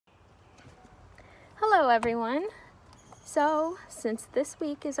Hello everyone. So since this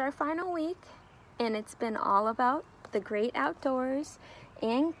week is our final week and it's been all about the great outdoors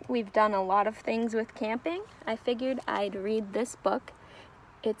and we've done a lot of things with camping, I figured I'd read this book.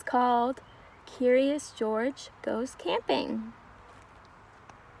 It's called Curious George Goes Camping.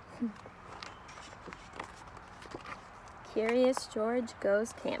 Curious George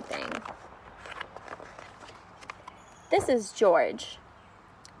Goes Camping. This is George.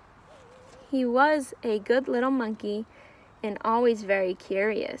 He was a good little monkey and always very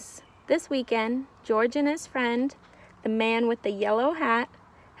curious. This weekend, George and his friend, the man with the yellow hat,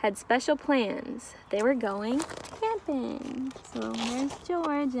 had special plans. They were going camping. So there's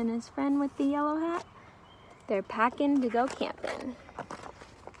George and his friend with the yellow hat. They're packing to go camping.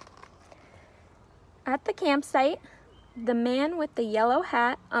 At the campsite, the man with the yellow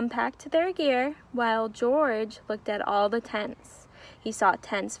hat unpacked their gear while George looked at all the tents. He saw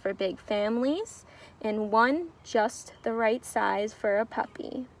tents for big families and one just the right size for a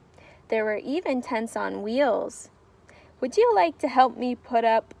puppy. There were even tents on wheels. "Would you like to help me put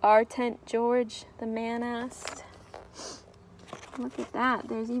up our tent, George?" the man asked. Look at that.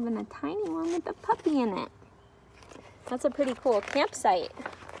 There's even a tiny one with a puppy in it. That's a pretty cool campsite.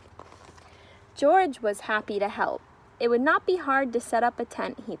 George was happy to help. It would not be hard to set up a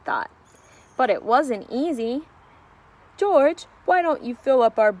tent, he thought. But it wasn't easy. "George, why don't you fill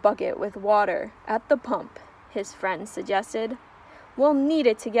up our bucket with water at the pump?" his friend suggested. "We'll need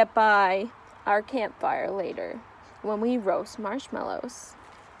it to get by our campfire later when we roast marshmallows."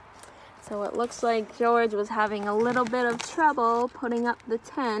 So it looks like George was having a little bit of trouble putting up the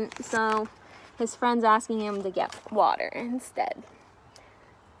tent, so his friend's asking him to get water instead.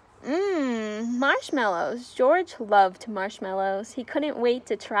 Marshmallows. George loved marshmallows. He couldn't wait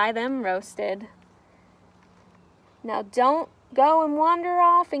to try them roasted. "Now don't go and wander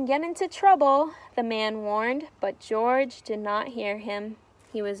off and get into trouble," the man warned, but George did not hear him.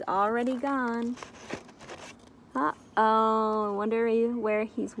 He was already gone. Uh-oh, I wonder where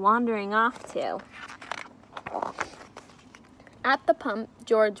he's wandering off to. At the pump,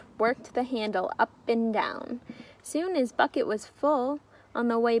 George worked the handle up and down. Soon his bucket was full. On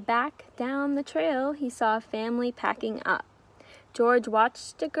the way back down the trail, he saw a family packing up. George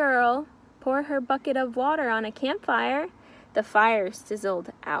watched a girl pour her bucket of water on a campfire. The fire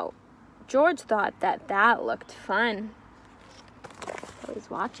sizzled out. George thought that looked fun. So he's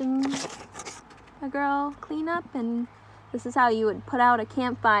watching a girl clean up, and this is how you would put out a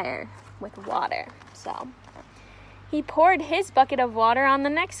campfire with water. So he poured his bucket of water on the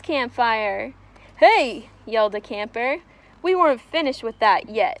next campfire. "Hey!" yelled a camper. "We weren't finished with that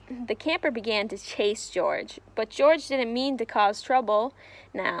yet." The camper began to chase George, but George didn't mean to cause trouble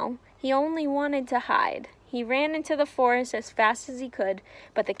now. He only wanted to hide. He ran into the forest as fast as he could,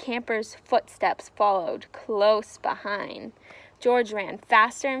 but the camper's footsteps followed close behind. George ran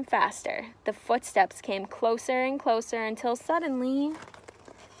faster and faster. The footsteps came closer and closer until suddenly,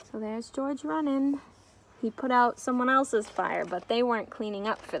 so there's George running. He put out someone else's fire, but they weren't cleaning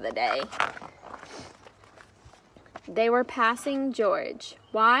up for the day. They were passing George.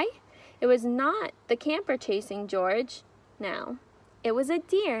 Why? It was not the camper chasing George now. It was a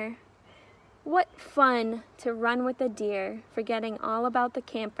deer. What fun to run with a deer, forgetting all about the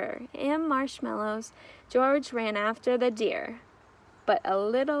camper and marshmallows. George ran after the deer. But a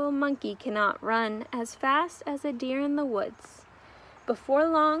little monkey cannot run as fast as a deer in the woods. Before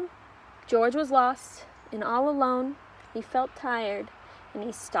long, George was lost and all alone. He felt tired and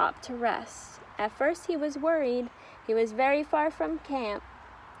he stopped to rest. At first he was worried. He was very far from camp,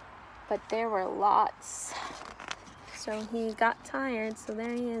 but there were lots. So he got tired, so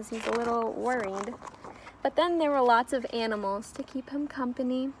there he is. He's a little worried. But then there were lots of animals to keep him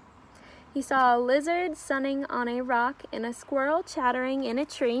company. He saw a lizard sunning on a rock and a squirrel chattering in a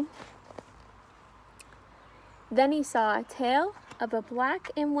tree. Then he saw a tail of a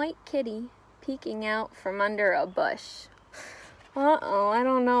black and white kitty peeking out from under a bush. Uh-oh, I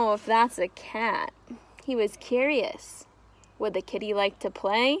don't know if that's a cat. He was curious. Would the kitty like to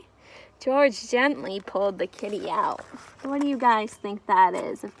play? George gently pulled the kitty out. What do you guys think that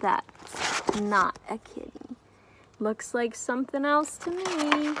is, if that's not a kitty? Looks like something else to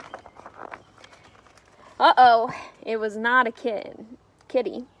me. Uh-oh, it was not a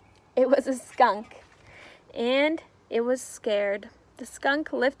kitty. It was a skunk, and it was scared. The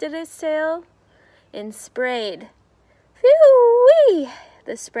skunk lifted his tail and sprayed. Phew-wee!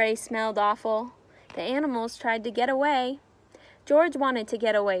 The spray smelled awful. The animals tried to get away. George wanted to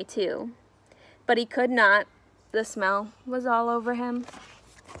get away too, but he could not. The smell was all over him.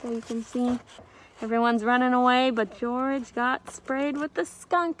 So you can see Everyone's running away, but George got sprayed with the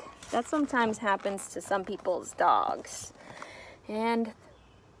skunk. That sometimes happens to some people's dogs. And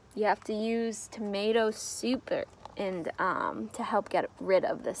you have to use tomato soup to help get rid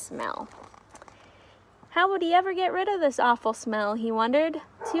of the smell. How would he ever get rid of this awful smell, he wondered.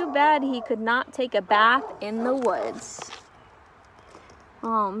 Too bad he could not take a bath in the woods.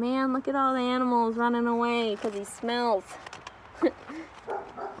 Oh man, look at all the animals running away because he smells.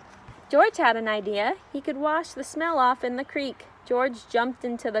 George had an idea. He could wash the smell off in the creek. George jumped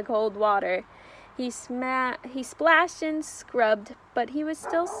into the cold water. He splashed and scrubbed, but he was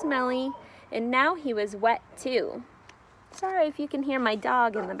still smelly, and now he was wet too. Sorry if you can hear my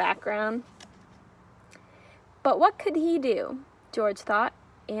dog in the background. But what could he do? George thought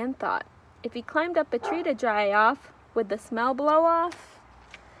and thought. If he climbed up a tree to dry off, would the smell blow off?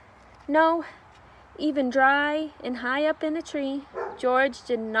 No, even dry and high up in a tree, George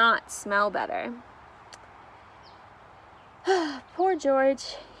did not smell better. Poor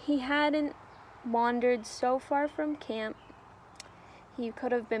George, he hadn't wandered so far from camp. He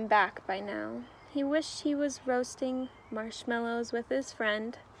could have been back by now. He wished he was roasting marshmallows with his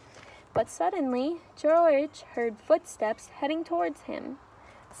friend. But suddenly, George heard footsteps heading towards him.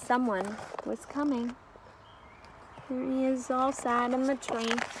 Someone was coming. There he is, all sad in the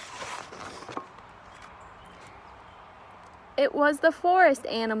tree. It was the forest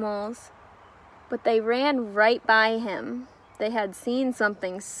animals, but they ran right by him. They had seen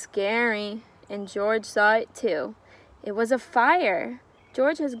something scary, and George saw it too. It was a fire.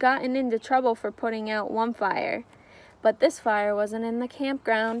 George has gotten into trouble for putting out one fire, but this fire wasn't in the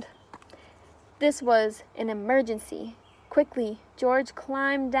campground. This was an emergency. Quickly, George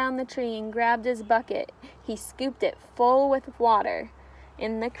climbed down the tree and grabbed his bucket. He scooped it full with water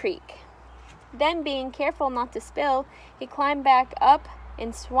in the creek. Then, being careful not to spill, he climbed back up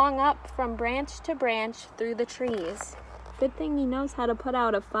and swung up from branch to branch through the trees. Good thing he knows how to put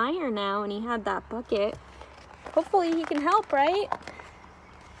out a fire now, and he had that bucket. Hopefully he can help, right?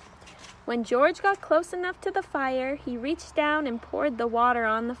 When George got close enough to the fire, he reached down and poured the water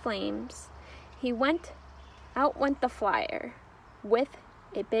on the flames. Out went the fire with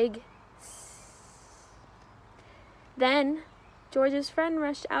a big Then George's friend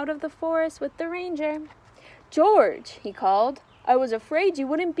rushed out of the forest with the ranger. "George," he called, "I was afraid you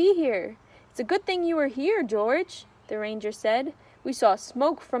wouldn't be here." "It's a good thing you were here, George," the ranger said. "We saw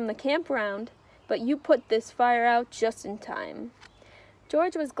smoke from the campground, but you put this fire out just in time."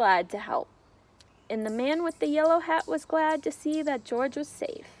 George was glad to help, and the man with the yellow hat was glad to see that George was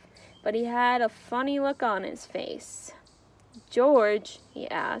safe, but he had a funny look on his face. "George," he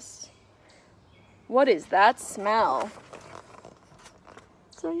asked, "what is that smell?"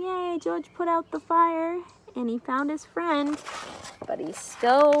 So yay, George put out the fire, and he found his friend, but he's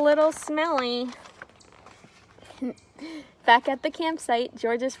still a little smelly. Back at the campsite,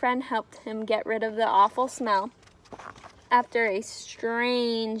 George's friend helped him get rid of the awful smell. After a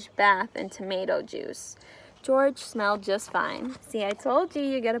strange bath in tomato juice, George smelled just fine. See, I told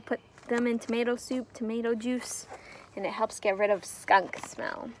you gotta put them in tomato soup, tomato juice, and it helps get rid of skunk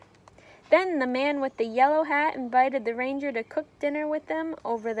smell. Then the man with the yellow hat invited the ranger to cook dinner with them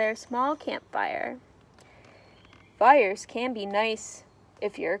over their small campfire. "Fires can be nice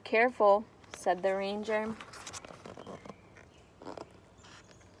if you're careful," said the ranger.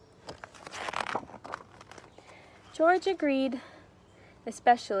 George agreed,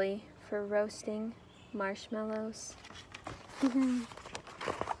 especially for roasting marshmallows. And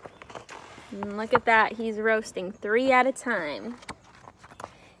look at that, he's roasting 3 at a time.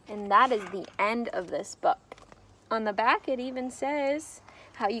 And that is the end of this book. On the back it even says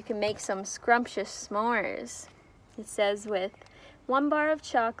how you can make some scrumptious s'mores. It says with 1 bar of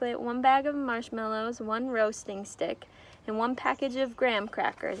chocolate, 1 bag of marshmallows, 1 roasting stick, and 1 package of graham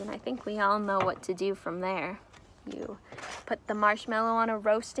crackers. And I think we all know what to do from there. You put the marshmallow on a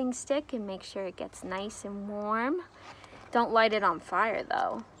roasting stick and make sure it gets nice and warm. Don't light it on fire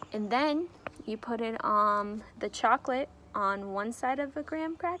though. And then you put it on the chocolate on one side of a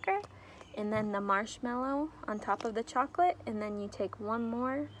graham cracker, and then the marshmallow on top of the chocolate, and then you take 1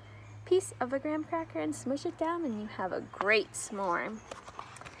 more piece of a graham cracker and smush it down, and you have a great s'more.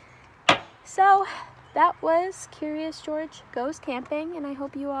 So that was Curious George Goes Camping, and I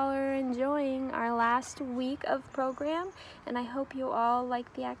hope you all are enjoying our last week of program, and I hope you all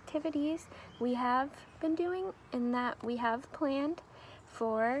like the activities we have been doing and that we have planned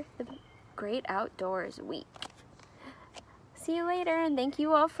for the Great Outdoors Week. See you later, and thank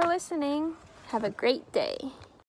you all for listening. Have a great day.